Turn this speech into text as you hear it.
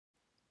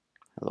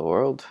Hello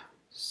world,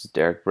 this is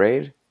Derek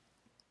Braid. You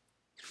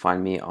can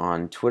find me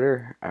on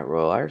Twitter at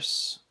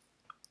RoyalArts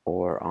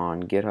or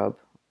on GitHub,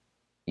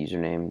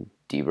 username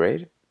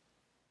dbraid.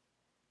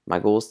 My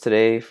goals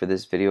today for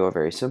this video are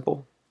very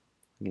simple.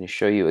 I'm going to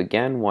show you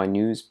again why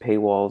news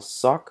paywalls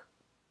suck.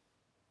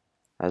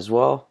 As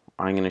well,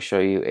 I'm going to show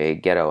you a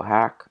ghetto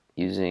hack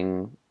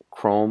using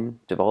Chrome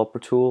developer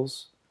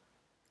tools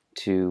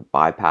to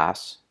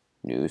bypass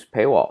news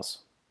paywalls.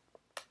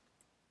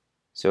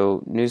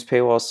 So news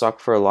paywalls suck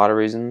for a lot of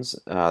reasons.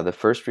 The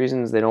first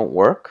reason is they don't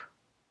work.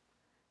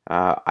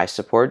 I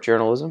support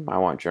journalism. I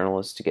want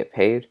journalists to get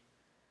paid. A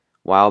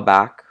while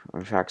back,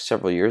 in fact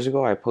several years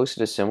ago, I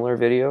posted a similar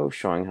video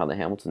showing how the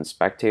Hamilton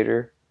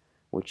Spectator,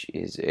 which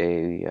is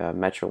a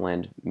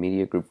Metroland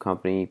Media Group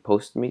company,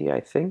 Post Media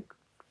I think,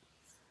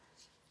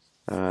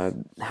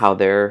 how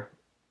their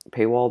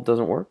paywall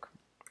doesn't work.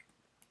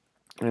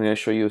 I'm going to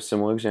show you a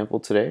similar example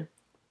today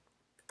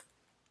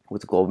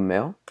with the Globe and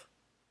Mail.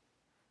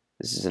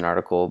 This is an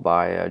article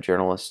by a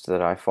journalist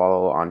that I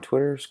follow on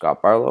Twitter,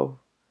 Scott Barlow,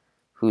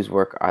 whose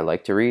work I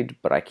like to read,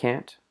 but I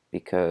can't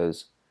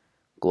because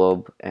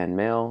Globe and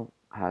Mail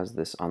has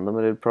this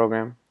unlimited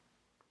program.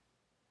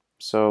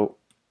 So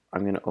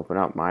I'm going to open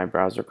up my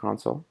browser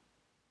console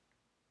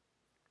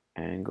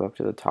and go up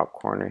to the top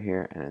corner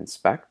here and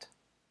inspect.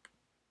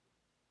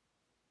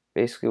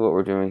 Basically what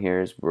we're doing here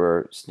is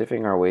we're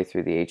sniffing our way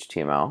through the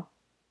HTML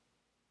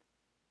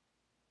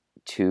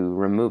to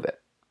remove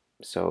it.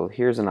 So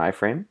here's an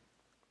iframe.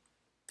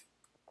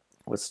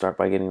 Let's start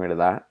by getting rid of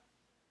that.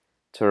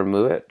 To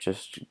remove it,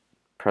 just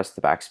press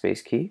the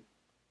backspace key.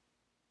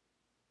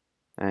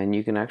 And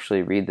you can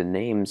actually read the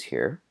names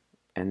here,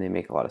 and they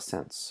make a lot of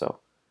sense. So,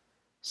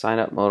 sign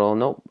up modal,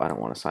 nope, I don't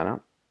want to sign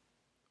up.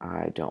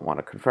 I don't want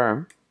to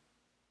confirm.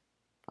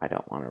 I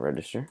don't want to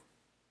register.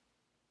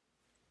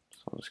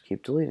 So I'll just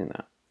keep deleting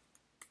that.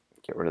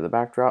 Get rid of the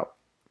backdrop.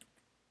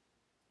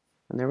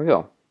 And there we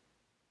go.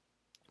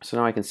 So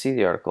now I can see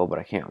the article, but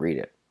I can't read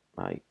it.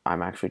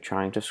 I'm actually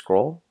trying to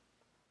scroll,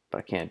 but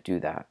I can't do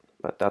that.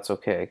 But that's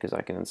okay because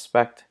I can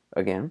inspect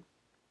again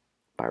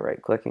by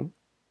right-clicking.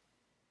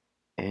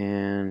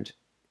 And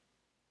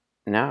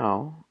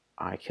now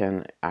I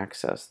can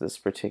access this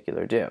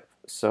particular div.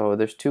 So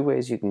there's two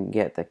ways you can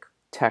get the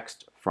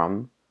text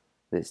from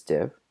this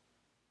div.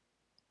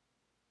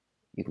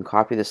 You can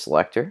copy the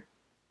selector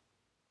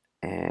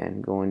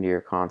and go into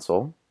your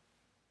console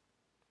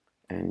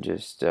and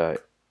just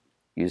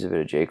use a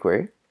bit of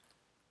jQuery.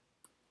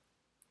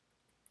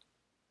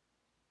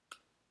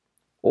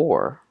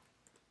 Or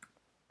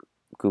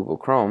Google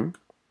Chrome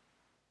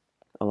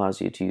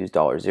allows you to use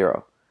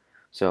 $0.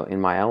 So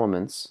in my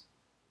Elements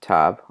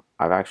tab,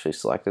 I've actually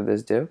selected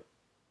this div.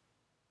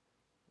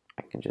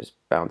 I can just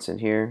bounce in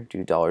here,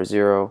 do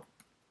 $0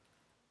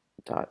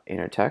 dot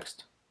inner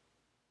text,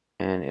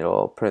 and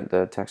it'll print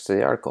the text of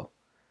the article.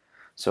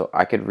 So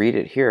I could read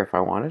it here if I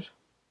wanted,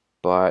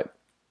 but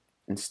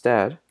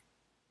instead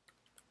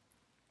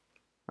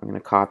I'm going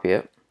to copy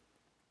it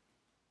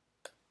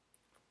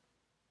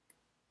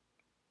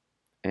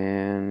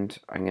and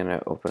I'm going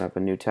to open up a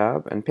new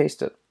tab and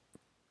paste it.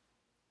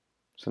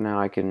 So now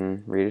I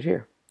can read it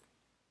here.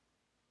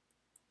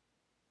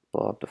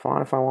 Blow up the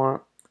font if I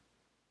want,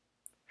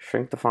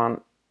 shrink the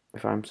font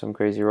if I'm some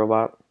crazy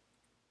robot,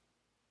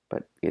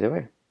 but either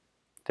way,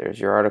 there's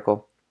your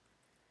article.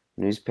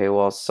 News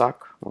paywalls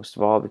suck, most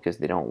of all because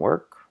they don't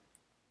work.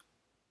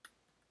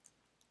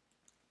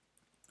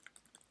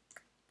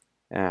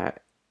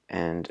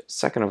 And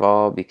second of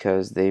all,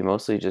 because they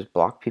mostly just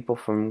block people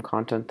from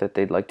content that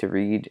they'd like to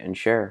read and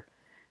share.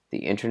 The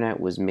internet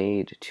was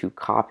made to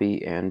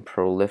copy and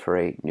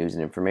proliferate news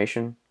and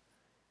information.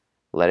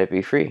 Let it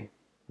be free.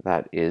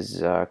 That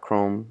is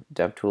Chrome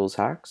DevTools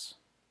hacks.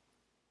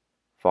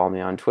 Follow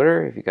me on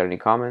Twitter if you got any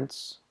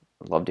comments.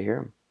 I'd love to hear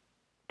them.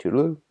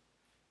 Toodaloo.